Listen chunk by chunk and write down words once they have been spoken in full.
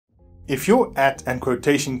If your @ and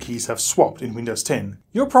quotation keys have swapped in Windows 10,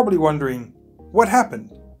 you're probably wondering, what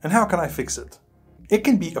happened and how can I fix it? It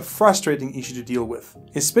can be a frustrating issue to deal with,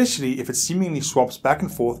 especially if it seemingly swaps back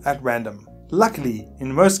and forth at random. Luckily,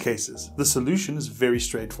 in most cases, the solution is very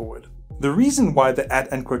straightforward. The reason why the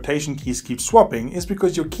 @ and quotation keys keep swapping is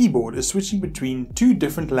because your keyboard is switching between two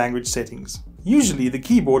different language settings. Usually the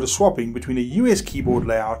keyboard is swapping between a US keyboard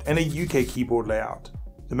layout and a UK keyboard layout.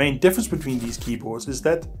 The main difference between these keyboards is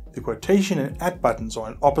that the quotation and @ buttons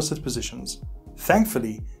are in opposite positions.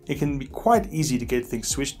 Thankfully, it can be quite easy to get things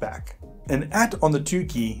switched back. An @ on the to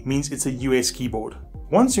key means it's a US keyboard.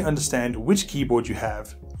 Once you understand which keyboard you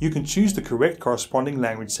have, you can choose the correct corresponding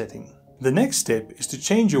language setting. The next step is to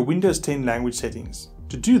change your Windows 10 language settings.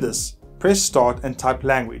 To do this, press Start and type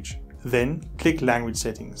Language, then click Language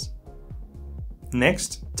Settings.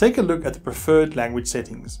 Next, take a look at the preferred language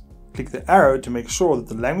settings. Click the arrow to make sure that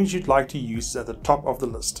the language you'd like to use is at the top of the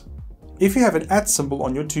list. If you have an @ symbol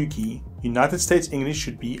on your to key, United States English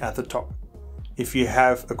should be at the top. If you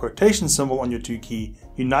have a quotation symbol on your to key,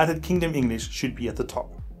 United Kingdom English should be at the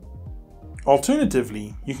top.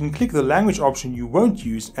 Alternatively, you can click the language option you won't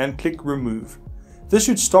use and click Remove. This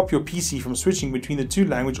should stop your PC from switching between the two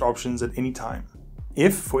language options at any time.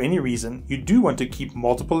 If, for any reason, you do want to keep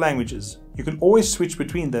multiple languages, you can always switch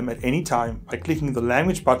between them at any time by clicking the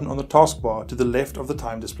language button on the taskbar to the left of the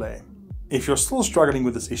time display. If you're still struggling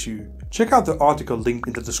with this issue, check out the article linked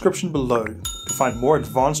in the description below to find more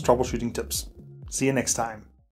advanced troubleshooting tips. See you next time.